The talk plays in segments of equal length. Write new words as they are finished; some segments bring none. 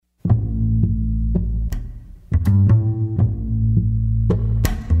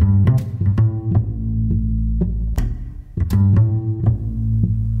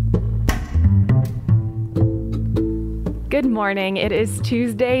Good morning. It is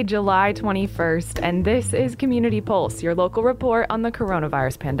Tuesday, July 21st, and this is Community Pulse, your local report on the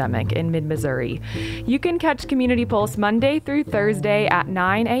coronavirus pandemic in mid-Missouri. You can catch Community Pulse Monday through Thursday at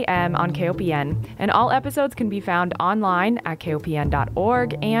 9 a.m. on KOPN, and all episodes can be found online at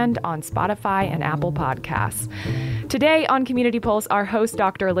kopn.org and on Spotify and Apple Podcasts. Today on Community Pulse, our host,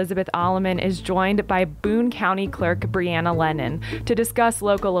 Dr. Elizabeth Alleman, is joined by Boone County Clerk Brianna Lennon to discuss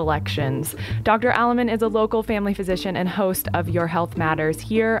local elections. Dr. Alleman is a local family physician and host of Your Health Matters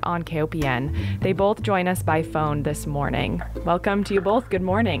here on KOPN. They both join us by phone this morning. Welcome to you both. Good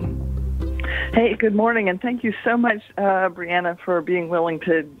morning. Hey, good morning, and thank you so much, Brianna, for being willing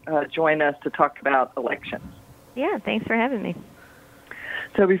to join us to talk about elections. Yeah, thanks for having me.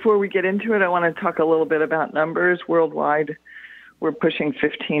 So before we get into it, I want to talk a little bit about numbers. Worldwide, we're pushing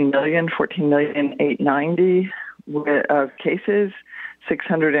 14,890 of cases,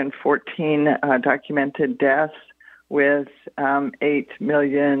 614 documented deaths, with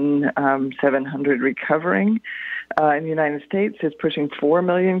 8,700,000 recovering. In the United States, it's pushing 4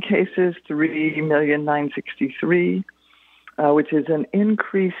 million cases, 3,963,000, which is an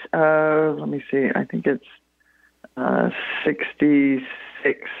increase of, I think it's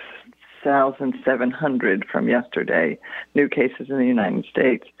 66,700 from yesterday, new cases in the United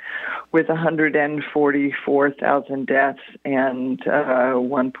States, with 144,000 deaths and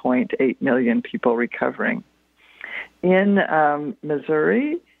 1.8 million people recovering. In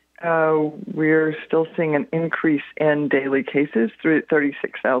Missouri, we're still seeing an increase in daily cases,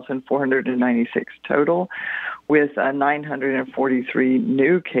 36,496 total, with 943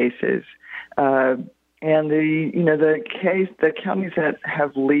 new cases. And the counties that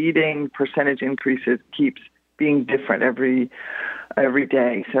have leading percentage increases keeps being different every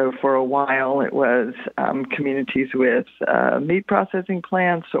day. So for a while, it was communities with meat processing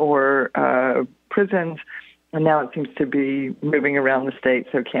plants or prisons. And now it seems to be moving around the state.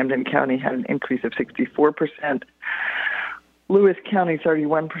 So Camden County had an increase of 64%, Lewis County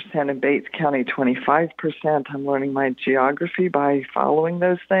 31%, and Bates County 25%. I'm learning my geography by following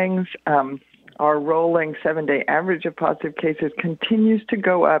those things. Our rolling 7-day average of positive cases continues to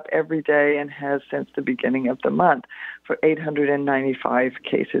go up every day and has since the beginning of the month for 895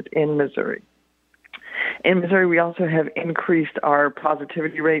 cases in Missouri. In Missouri, we also have increased our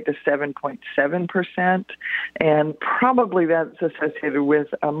positivity rate to 7.7%, and probably that's associated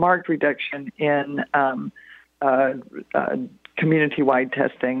with a marked reduction in community-wide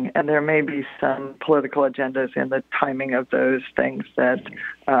testing, and there may be some political agendas in the timing of those things that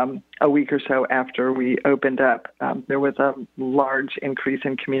a week or so after we opened up, there was a large increase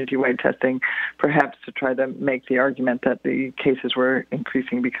in community-wide testing, perhaps to try to make the argument that the cases were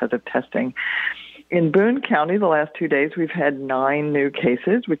increasing because of testing. In Boone County, the last 2 days, we've had 9 new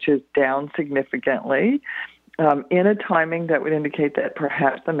cases, which is down significantly, in a timing that would indicate that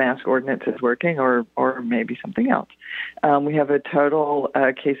perhaps the mask ordinance is working or maybe something else. We have a total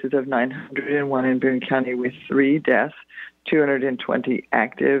cases of 901 in Boone County with 3 deaths, 220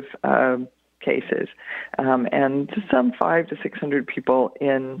 active cases, and some 500 to 600 people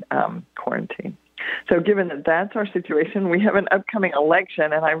in quarantine. So given that that's our situation, we have an upcoming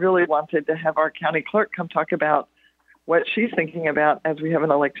election, and I really wanted to have our county clerk come talk about what she's thinking about as we have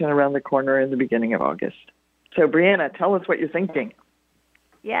an election around the corner in the beginning of August. So, Brianna, tell us what you're thinking.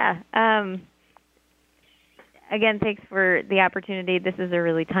 Yeah. Again, thanks for the opportunity. This is a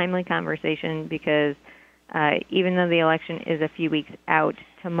really timely conversation because even though the election is a few weeks out,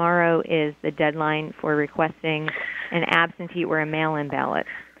 tomorrow is the deadline for requesting an absentee or a mail-in ballot.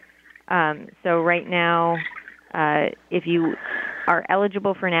 So right now, if you are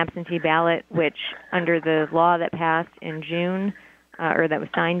eligible for an absentee ballot, which under the law that passed in June, or that was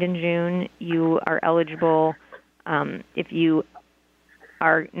signed in June, you are eligible if you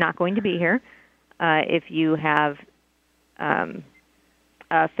are not going to be here, if you have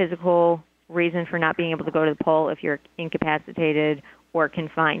a physical reason for not being able to go to the poll, if you're incapacitated or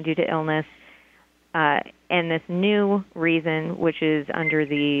confined due to illness. And this new reason, which is under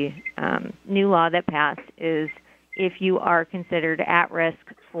the new law that passed, is if you are considered at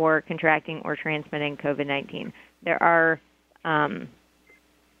risk for contracting or transmitting COVID-19. There are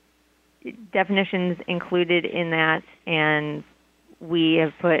definitions included in that, and we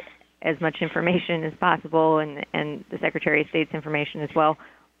have put as much information as possible, and the Secretary of State's information as well,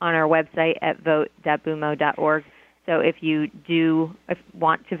 on our website at vote.bumo.org. So if you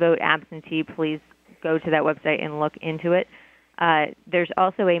want to vote absentee, please go to that website and look into it. There's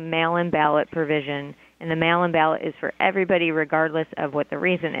also a mail-in ballot provision, and the mail-in ballot is for everybody regardless of what the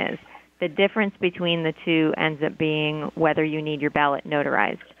reason is. The difference between the two ends up being whether you need your ballot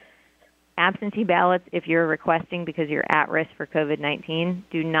notarized. Absentee ballots, if you're requesting because you're at risk for COVID-19,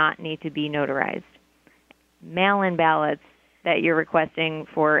 do not need to be notarized. Mail-in ballots that you're requesting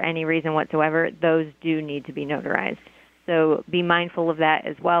for any reason whatsoever, those do need to be notarized. So be mindful of that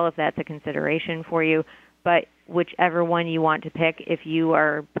as well if that's a consideration for you. But whichever one you want to pick, if you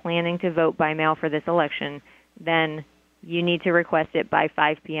are planning to vote by mail for this election, then you need to request it by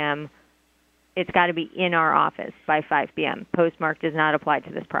 5 p.m. It's got to be in our office by 5 p.m. Postmark does not apply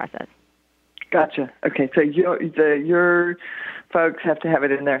to this process. Gotcha. Okay, so your folks have to have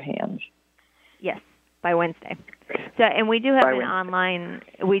it in their hands. Yes, by Wednesday. So, and we do have By an Wednesday. online.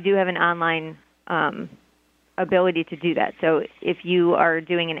 We do have an online ability to do that. So, if you are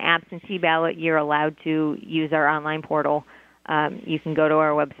doing an absentee ballot, you're allowed to use our online portal. You can go to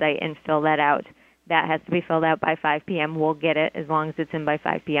our website and fill that out. That has to be filled out by 5 p.m. We'll get it as long as it's in by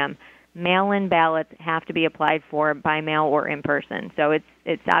 5 p.m. Mail-in ballots have to be applied for by mail or in person. So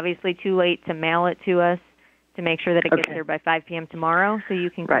it's obviously too late to mail it to us to make sure that it gets there by 5 p.m. tomorrow, so you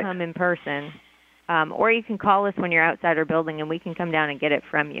can come in person. Or you can call us when you're outside our building, and we can come down and get it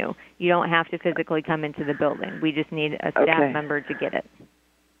from you. You don't have to physically come into the building. We just need a staff member to get it.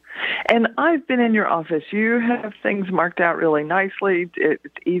 And I've been in your office. You have things marked out really nicely.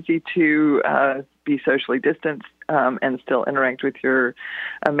 It's easy to be socially distanced and still interact with your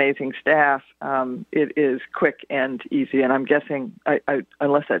amazing staff. It is quick and easy. And I'm guessing,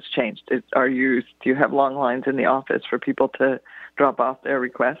 unless that's changed, do you have long lines in the office for people to drop off their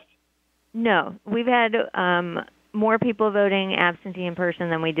requests? No. We've had more people voting absentee in person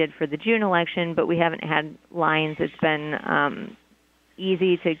than we did for the June election, but we haven't had lines. It's been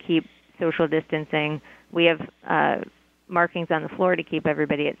easy to keep social distancing. We have markings on the floor to keep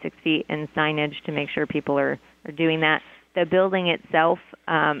everybody at 6 feet and signage to make sure people are doing that. The building itself,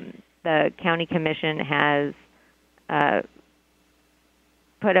 the county commission has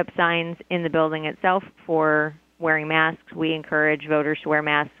put up signs in the building itself for wearing masks. We encourage voters to wear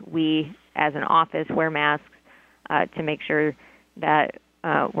masks. We, as an office, wear masks to make sure that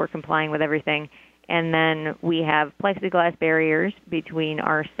we're complying with everything. And then we have plexiglass barriers between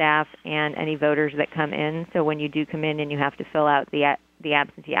our staff and any voters that come in. So when you do come in and you have to fill out the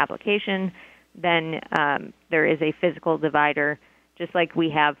absentee application, then there is a physical divider, just like we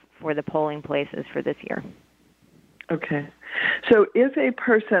have for the polling places for this year. Okay. So if a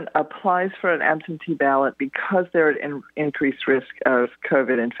person applies for an absentee ballot because they're at increased risk of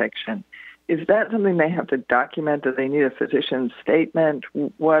COVID infection, is that something they have to document? Do they need a physician's statement?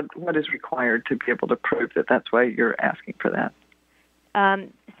 What is required to be able to prove that that's why you're asking for that?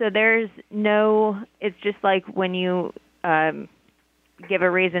 So there's it's just like when you give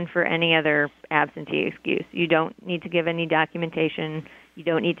a reason for any other absentee excuse. You don't need to give any documentation. You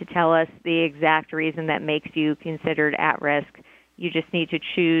don't need to tell us the exact reason that makes you considered at risk. You just need to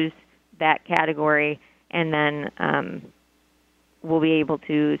choose that category, and then we'll be able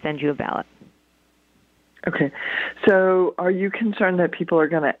to send you a ballot. Okay. So are you concerned that people are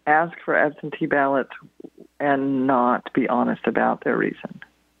going to ask for absentee ballots and not be honest about their reason?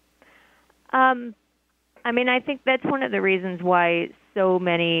 I think that's one of the reasons why so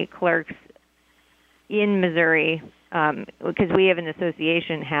many clerks in Missouri, because we have an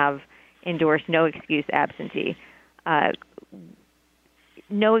association, have endorsed no excuse absentee.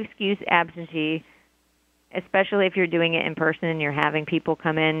 No excuse absentee, especially if you're doing it in person and you're having people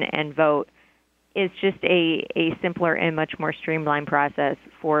come in and vote, is just a simpler and much more streamlined process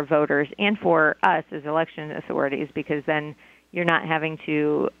for voters and for us as election authorities, because then you're not having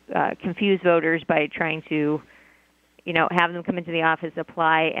to confuse voters by trying to, have them come into the office,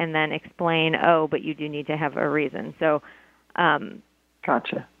 apply, and then explain, but you do need to have a reason. So,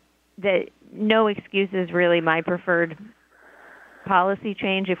 gotcha. The no excuse is really my preferred policy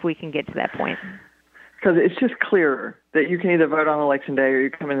change if we can get to that point. Because it's just clearer that you can either vote on election day or you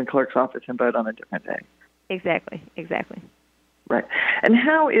come in the clerk's office and vote on a different day. Exactly. Right. And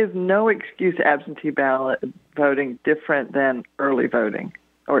how is no excuse absentee ballot voting different than early voting,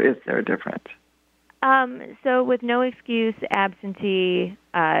 or is there a difference? So with no excuse absentee,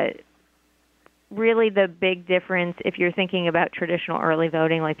 really the big difference, if you're thinking about traditional early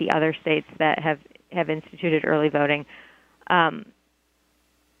voting like the other states that have instituted early voting,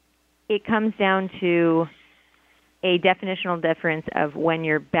 it comes down to a definitional difference of when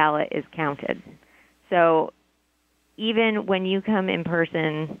your ballot is counted. So even when you come in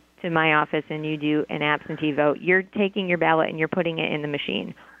person to my office and you do an absentee vote, you're taking your ballot and you're putting it in the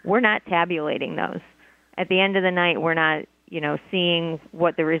machine. We're not tabulating those. At the end of the night, we're not, seeing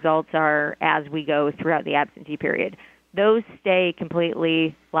what the results are as we go throughout the absentee period. Those stay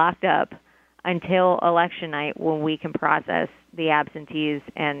completely locked up until election night when we can process the absentees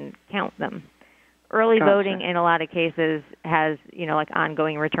and count them. Early Gotcha. voting in a lot of cases has, like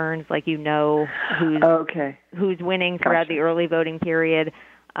ongoing returns, like who's winning throughout Gotcha. the early voting period.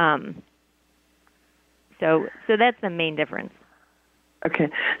 So that's the main difference. Okay.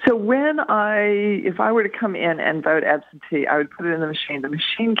 So if I were to come in and vote absentee, I would put it in the machine. The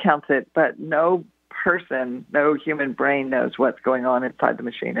machine counts it, but no human brain knows what's going on inside the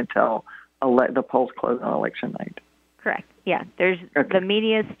machine until the polls close on election night. Correct. Yeah. There's the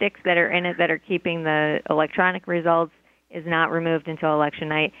media sticks that are in it that are keeping the electronic results is not removed until election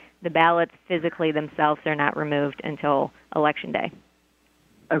night. The ballots physically themselves are not removed until election day.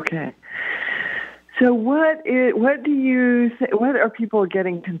 Okay. So what are people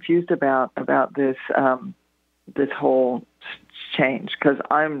getting confused about this this whole change? Because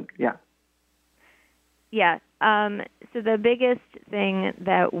Yeah. So the biggest thing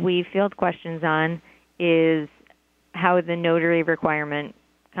that we field questions on is how the notary requirement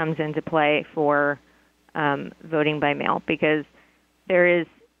comes into play for voting by mail, because there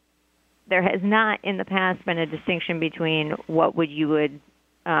has not in the past been a distinction between what you would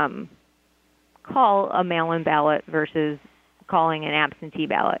call a mail-in ballot versus calling an absentee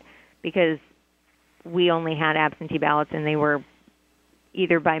ballot, because we only had absentee ballots and they were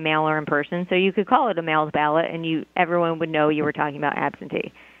either by mail or in person. So you could call it a mailed ballot and everyone would know you were talking about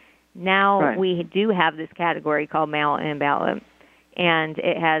absentee. Now we do have this category called mail-in ballot, and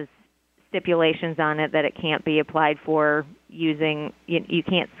it has stipulations on it that it can't be applied for using, you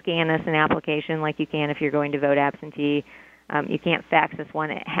can't scan us an application like you can if you're going to vote absentee. You can't fax us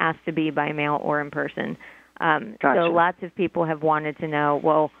one. It has to be by mail or in person. Gotcha. So lots of people have wanted to know,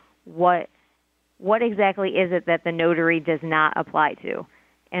 well, what exactly is it that the notary does not apply to?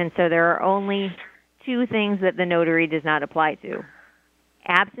 And so there are only two things that the notary does not apply to.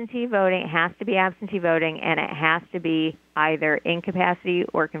 Absentee voting, it has to be absentee voting, and it has to be either incapacity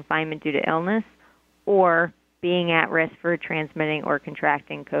or confinement due to illness or being at risk for transmitting or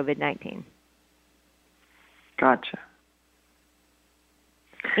contracting COVID-19. Gotcha.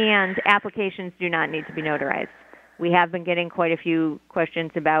 And applications do not need to be notarized. We have been getting quite a few questions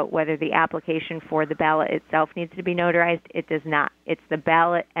about whether the application for the ballot itself needs to be notarized. It does not. It's the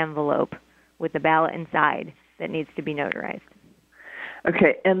ballot envelope with the ballot inside that needs to be notarized.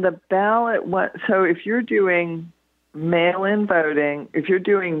 Okay, and the ballot, so if you're doing mail-in voting, if you're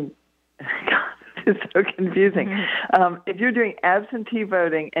doing, God, this is so confusing. Mm-hmm. If you're doing absentee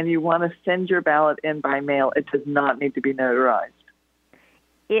voting and you want to send your ballot in by mail, it does not need to be notarized.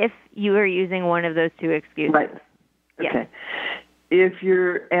 If you are using one of those two excuses. Right. Okay. Yes.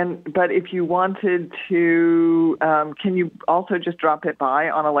 But if you wanted to, can you also just drop it by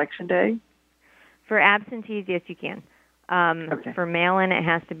on election day? For absentees, yes, you can. Okay. For mail-in, it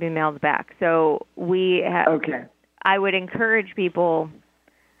has to be mailed back. So Okay. I would encourage people.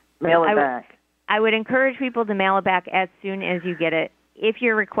 Mail it back. I would encourage people to mail it back as soon as you get it. If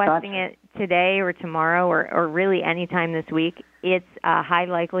you're requesting it today or tomorrow or really any time this week, it's a high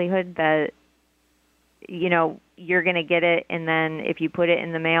likelihood that, you're going to get it. And then if you put it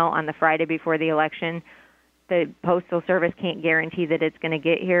in the mail on the Friday before the election, the Postal Service can't guarantee that it's going to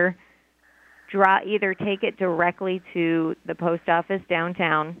get here. Either take it directly to the post office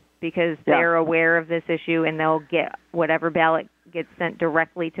downtown because they're aware of this issue and they'll get whatever ballot gets sent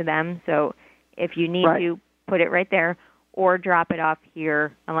directly to them. So if you need to, put it right there, or drop it off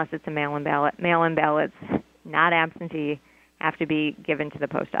here unless it's a mail-in ballot. Mail-in ballots, not absentee, have to be given to the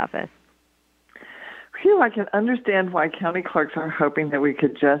post office. Phew, I can understand why county clerks are hoping that we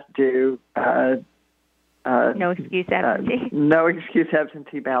could just do no excuse absentee. No excuse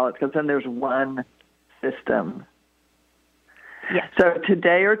absentee ballots, because then there's one system. Yes. So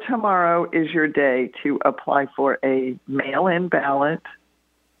today or tomorrow is your day to apply for a mail-in ballot.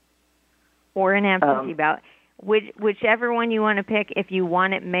 Or an absentee ballot. Whichever one you want to pick, if you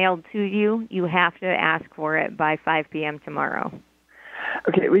want it mailed to you, you have to ask for it by 5 p.m. tomorrow.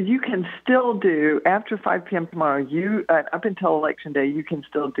 Okay, well, you can still do, after 5 p.m. tomorrow, up until Election Day, you can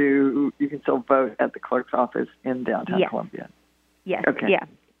still vote at the clerk's office in downtown Columbia. Yes, okay. Yeah.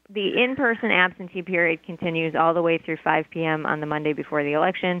 The in-person absentee period continues all the way through 5 p.m. on the Monday before the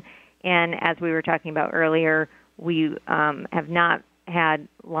election. And as we were talking about earlier, we have not had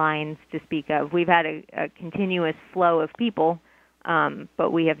lines to speak of. We've had a continuous flow of people,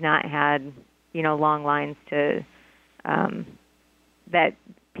 but we have not had, long lines to that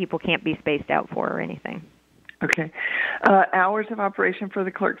people can't be spaced out for or anything. Okay. Hours of operation for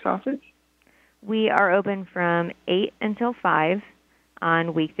the clerk's office? We are open from 8 until 5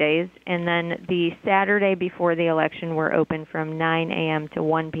 on weekdays. And then the Saturday before the election, we're open from 9 a.m. to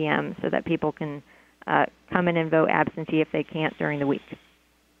 1 p.m. so that people can come in and vote absentee if they can't during the week.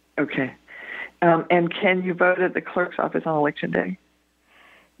 Okay. And can you vote at the clerk's office on Election Day?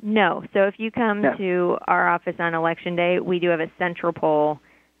 No. So if you come to our office on Election Day, we do have a central poll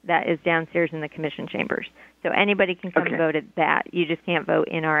that is downstairs in the commission chambers. So anybody can come and vote at that. You just can't vote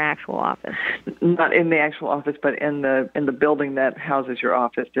in our actual office. Not in the actual office, but in the building that houses your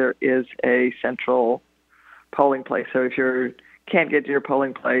office, there is a central polling place. So if you can't get to your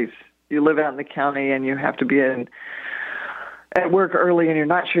polling place, you live out in the county and you have to be at work early and you're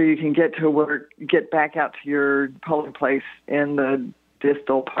not sure you can get to work, get back out to your polling place in the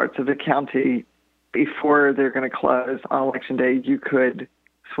distal parts of the county before they're going to close on Election Day, you could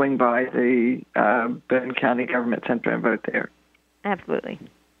swing by the Boone County Government Center and vote there. Absolutely.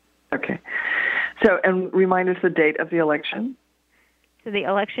 Okay. So, and remind us the date of the election. So the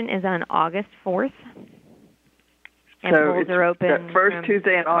election is on August 4th. And so polls are open. That first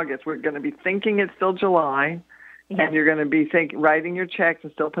Tuesday in August. We're going to be thinking it's still July. Yes. And you're going to be writing your checks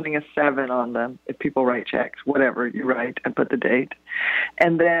and still putting a 7 on them if people write checks, whatever you write, and put the date.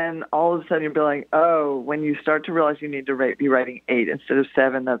 And then all of a sudden you'll be like, oh, when you start to realize you need to be writing 8 instead of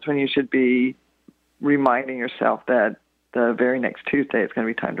 7, that's when you should be reminding yourself that the very next Tuesday it's going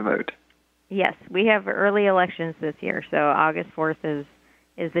to be time to vote. Yes, we have early elections this year, so August 4th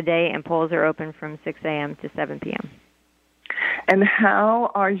is the day, and polls are open from 6 a.m. to 7 p.m. And how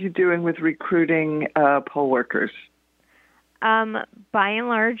are you doing with recruiting poll workers? By and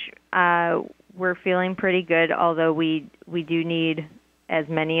large, we're feeling pretty good, although we do need as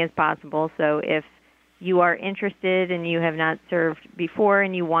many as possible. So if you are interested and you have not served before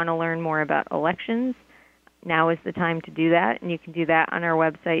and you want to learn more about elections, now is the time to do that. And you can do that on our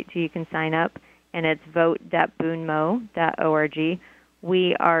website, too. You can sign up, and it's vote.boonemo.org.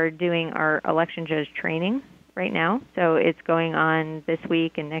 We are doing our election judge training right now, so it's going on this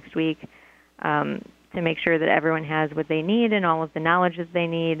week and next week to make sure that everyone has what they need and all of the knowledge that they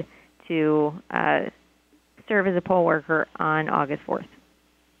need to serve as a poll worker on August 4th.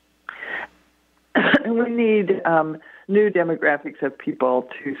 And we need new demographics of people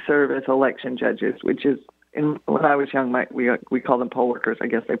to serve as election judges, which is, when I was young, we called them poll workers. I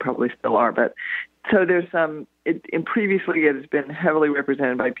guess they probably still are. But so there's previously it has been heavily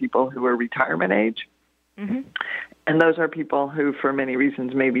represented by people who are retirement age. Mm-hmm. And those are people who, for many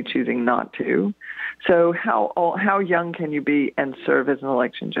reasons, may be choosing not to. So how young can you be and serve as an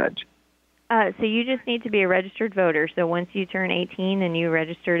election judge? So you just need to be a registered voter. So once you turn 18 and you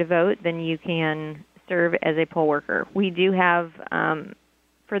register to vote, then you can serve as a poll worker. We do have,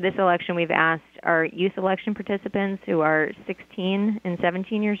 for this election, we've asked our youth election participants who are 16 and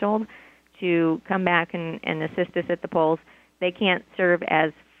 17 years old to come back and assist us at the polls. They can't serve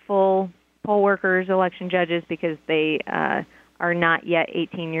as full poll workers, election judges, because they are not yet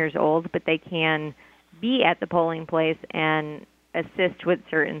 18 years old, but they can be at the polling place and assist with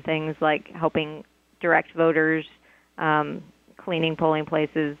certain things like helping direct voters, cleaning polling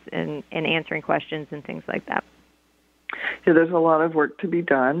places, and answering questions and things like that. So there's a lot of work to be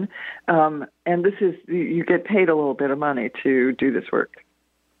done, and you get paid a little bit of money to do this work.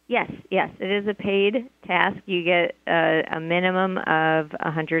 Yes, it is a paid task. You get a minimum of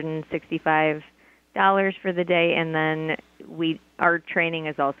 $165 for the day, and then our training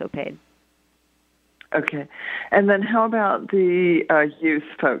is also paid. Okay. And then how about the youth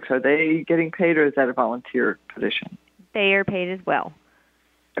folks? Are they getting paid, or is that a volunteer position? They are paid as well.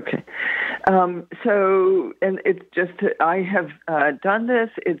 Okay. So, and it's just, I have done this.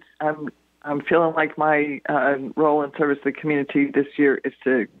 I'm feeling like my role in service to the community this year is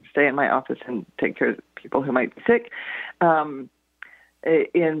to stay in my office and take care of people who might be sick. In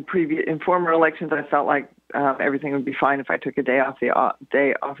former elections, I felt like everything would be fine if I took a day off the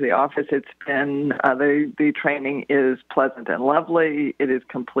office. It's been the training is pleasant and lovely. It is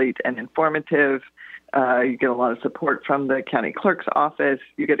complete and informative. You get a lot of support from the county clerk's office.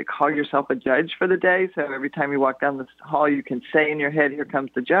 You get to call yourself a judge for the day. So every time you walk down the hall, you can say in your head, "Here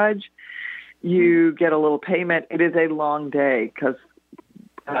comes the judge." You get a little payment. It is a long day because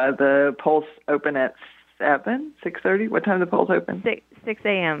the polls open at 6:30. What time do the polls open? 6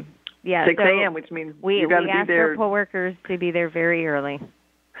 a.m. Yeah, 6 a.m., which means you got to be there. We ask our poll workers to be there very early.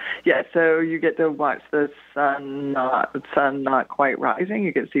 Yeah, so you get to watch the sun not quite rising.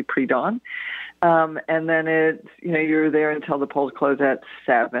 You get to see pre-dawn. And then you're there until the polls close at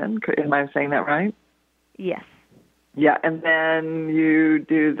 7. Am I saying that right? Yes. Yeah, and then you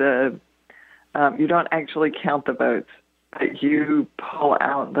do you don't actually count the votes, but you pull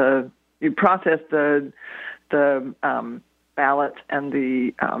out you process the ballots and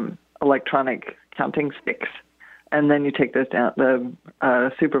the electronic counting sticks. And then you take those down,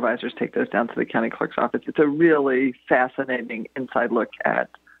 the supervisors take those down to the county clerk's office. It's a really fascinating inside look at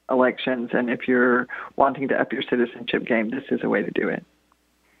elections. And if you're wanting to up your citizenship game, this is a way to do it.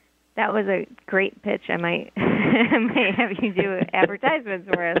 That was a great pitch. I might have you do advertisements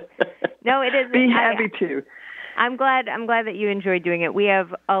for us. No, it is. Be happy to. I'm glad that you enjoyed doing it. We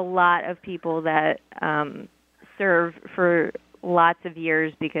have a lot of people that serve for lots of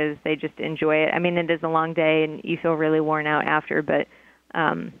years because they just enjoy it. I mean, it is a long day and you feel really worn out after, but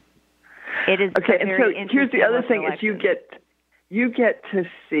it is okay. And so here's the other thing: election. is you get to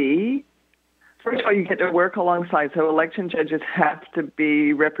see. First of all, you get to work alongside. So election judges have to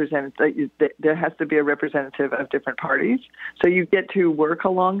be represented. There has to be a representative of different parties. So you get to work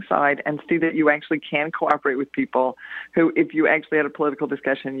alongside and see that you actually can cooperate with people who, if you actually had a political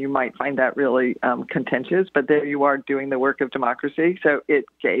discussion, you might find that really contentious. But there you are doing the work of democracy. So it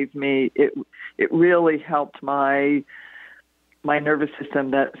gave me, it really helped my nervous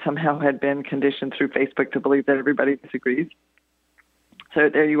system that somehow had been conditioned through Facebook to believe that everybody disagrees. So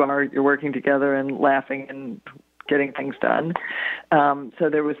there you are, you're working together and laughing and getting things done. So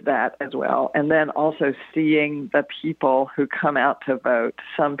there was that as well. And then also seeing the people who come out to vote.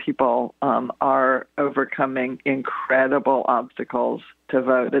 Some people are overcoming incredible obstacles to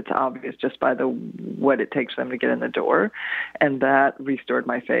vote. It's obvious just by what it takes them to get in the door. And that restored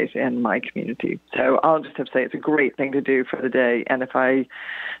my faith in my community. So I'll just have to say it's a great thing to do for the day. And if I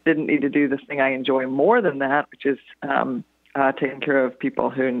didn't need to do this thing I enjoy more than that, which is taking care of people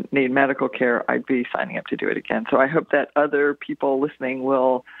who need medical care, I'd be signing up to do it again. So I hope that other people listening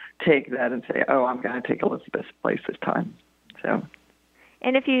will take that and say, oh, I'm going to take Elizabeth's place this time. So,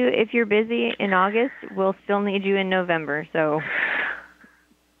 and if you're busy in August, we'll still need you in November. So,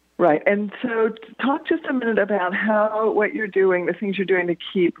 right. And so talk just a minute about what you're doing, the things you're doing to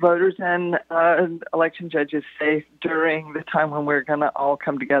keep voters and election judges safe during the time when we're going to all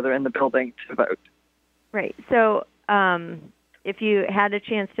come together in the building to vote. Right. So, if you had a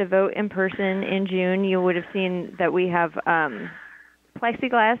chance to vote in person in June, you would have seen that we have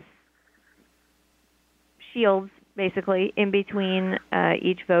plexiglass shields, basically, in between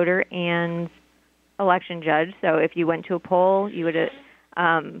each voter and election judge. So if you went to a poll, you would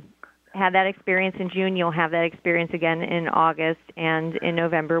have had that experience in June. You'll have that experience again in August, and in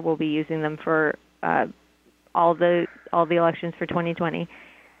November we'll be using them for all the elections for 2020.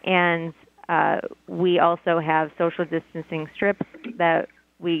 And we also have social distancing strips that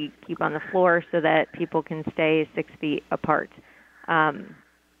we keep on the floor so that people can stay 6 feet apart.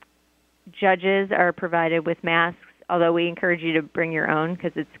 Judges are provided with masks, although we encourage you to bring your own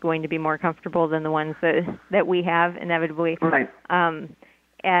because it's going to be more comfortable than the ones that we have inevitably. Right.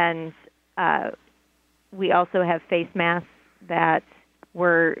 And we also have face masks that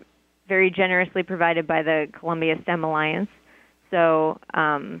were very generously provided by the Columbia STEM Alliance. So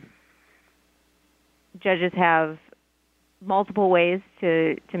judges have multiple ways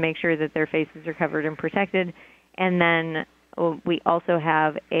to make sure that their faces are covered and protected. And then we also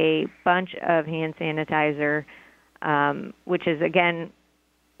have a bunch of hand sanitizer, which is, again,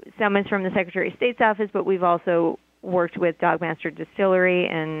 some is from the Secretary of State's office, but we've also worked with Dogmaster Distillery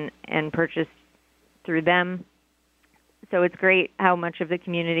and purchased through them. So it's great how much of the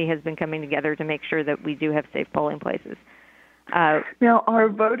community has been coming together to make sure that we do have safe polling places. Now, are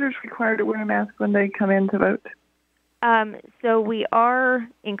voters required to wear a mask when they come in to vote? So we are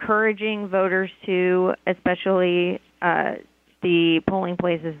encouraging voters to, especially the polling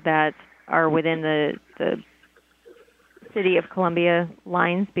places that are within the city of Columbia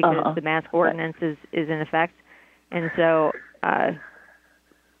lines, because the mask ordinance is in effect. And so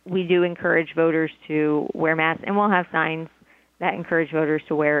we do encourage voters to wear masks, and we'll have signs that encourage voters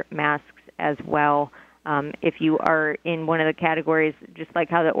to wear masks as well. If you are in one of the categories, just like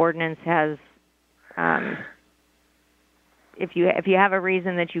how the ordinance has, if you have a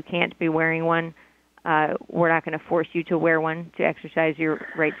reason that you can't be wearing one, we're not going to force you to wear one to exercise your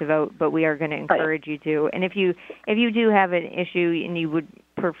right to vote, but we are going to encourage you to. And if you do have an issue and you would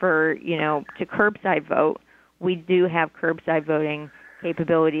prefer, to curbside vote, we do have curbside voting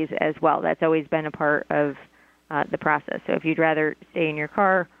capabilities as well. That's always been a part of the process. So if you'd rather stay in your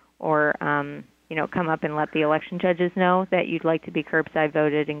car or come up and let the election judges know that you'd like to be curbside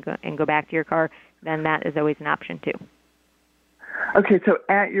voted and go back to your car, then that is always an option too. Okay, so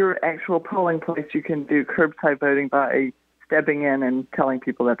at your actual polling place, you can do curbside voting by stepping in and telling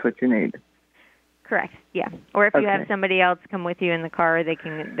people that's what you need. Correct. Yeah. Or if you have somebody else come with you in the car, they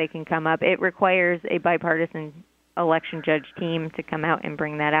can come up. It requires a bipartisan election judge team to come out and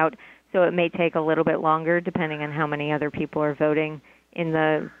bring that out. So it may take a little bit longer depending on how many other people are voting in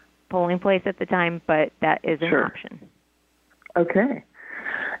the polling place at the time, but that is an option. Okay.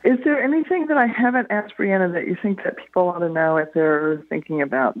 Is there anything that I haven't asked Brianna that you think that people ought to know if they're thinking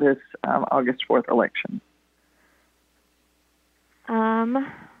about this August 4th election?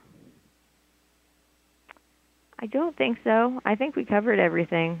 I don't think so. I think we covered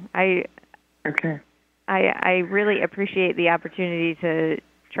everything. I really appreciate the opportunity to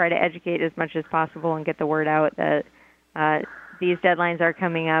try to educate as much as possible and get the word out that these deadlines are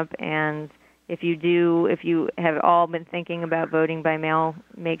coming up, and if you have all been thinking about voting by mail,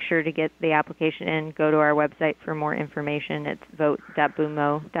 make sure to get the application in. Go to our website for more information. It's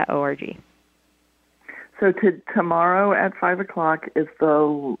vote.boonmo.org. So tomorrow at 5 o'clock is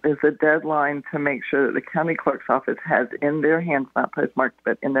the deadline to make sure that the county clerk's office has in their hands, not postmarked,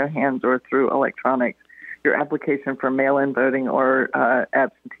 but in their hands or through electronics, your application for mail-in voting or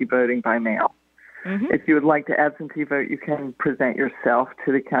absentee voting by mail. Mm-hmm. If you would like to absentee vote, you can present yourself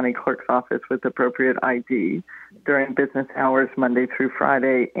to the county clerk's office with appropriate ID during business hours Monday through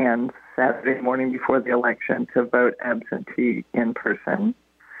Friday and Saturday morning before the election to vote absentee in person.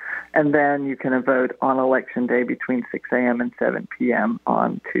 And then you can vote on Election Day between 6 a.m. and 7 p.m.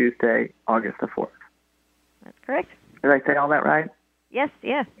 on Tuesday, August the 4th. That's correct. Did I say all that right? Yes.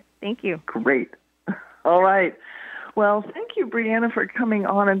 Thank you. Great. All right. Well, thank you, Brianna, for coming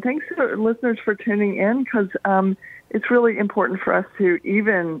on, and thanks to our listeners for tuning in, because it's really important for us to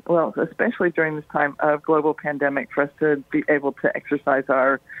especially during this time of global pandemic, for us to be able to exercise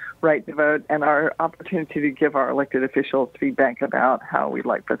our right to vote and our opportunity to give our elected officials feedback about how we'd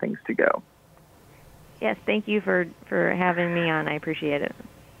like for things to go. Yes, thank you for having me on. I appreciate it.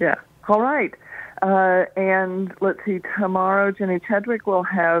 Yeah. All right. And let's see, tomorrow Jenny Chadwick will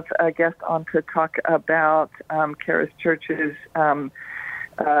have a guest on to talk about Charis Church's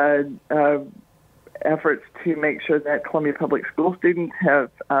efforts to make sure that Columbia Public School students have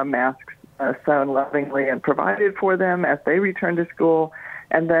masks sewn lovingly and provided for them as they return to school.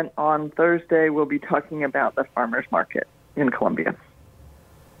 And then on Thursday, we'll be talking about the farmers market in Columbia.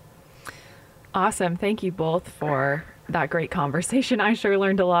 Awesome. Thank you both for that great conversation. I sure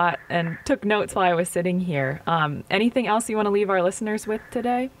learned a lot and took notes while I was sitting here. Anything else you want to leave our listeners with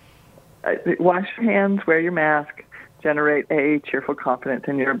today? Wash your hands, wear your mask, generate a cheerful confidence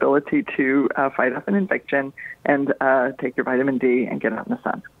in your ability to fight off an infection, and take your vitamin D and get out in the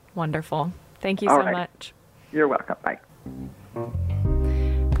sun. Wonderful. Thank you so much. You're welcome. Bye.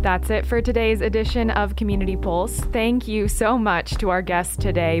 That's it for today's edition of Community Pulse. Thank you so much to our guest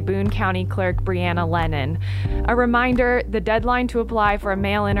today, Boone County Clerk Brianna Lennon. A reminder, the deadline to apply for a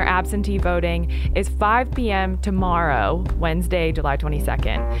mail-in or absentee voting is 5 p.m. tomorrow, Wednesday, July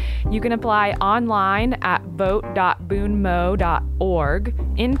 22nd. You can apply online at vote.boonmo.org,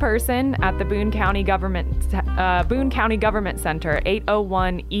 in person at the Boone County Government Center,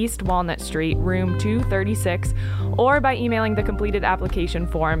 801 East Walnut Street, room 236, or by emailing the completed application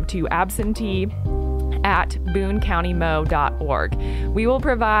form to absentee@booncountymo.org. We will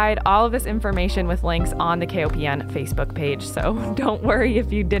provide all of this information with links on the KOPN Facebook page, so don't worry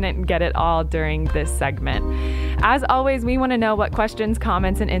if you didn't get it all during this segment. As always, we want to know what questions,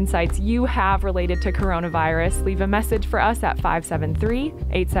 comments, and insights you have related to coronavirus. Leave a message for us at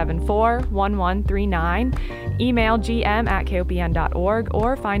 573-874-1139, email gm@kopn.org,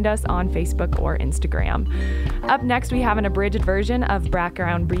 or find us on Facebook or Instagram. Up next, we have an abridged version of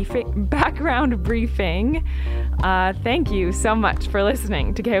Background Briefing. Thank you so much for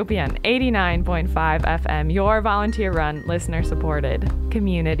listening to KOPN 89.5 FM, your volunteer-run, listener-supported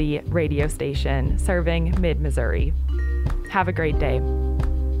community radio station serving Mid-Missouri. Have a great day.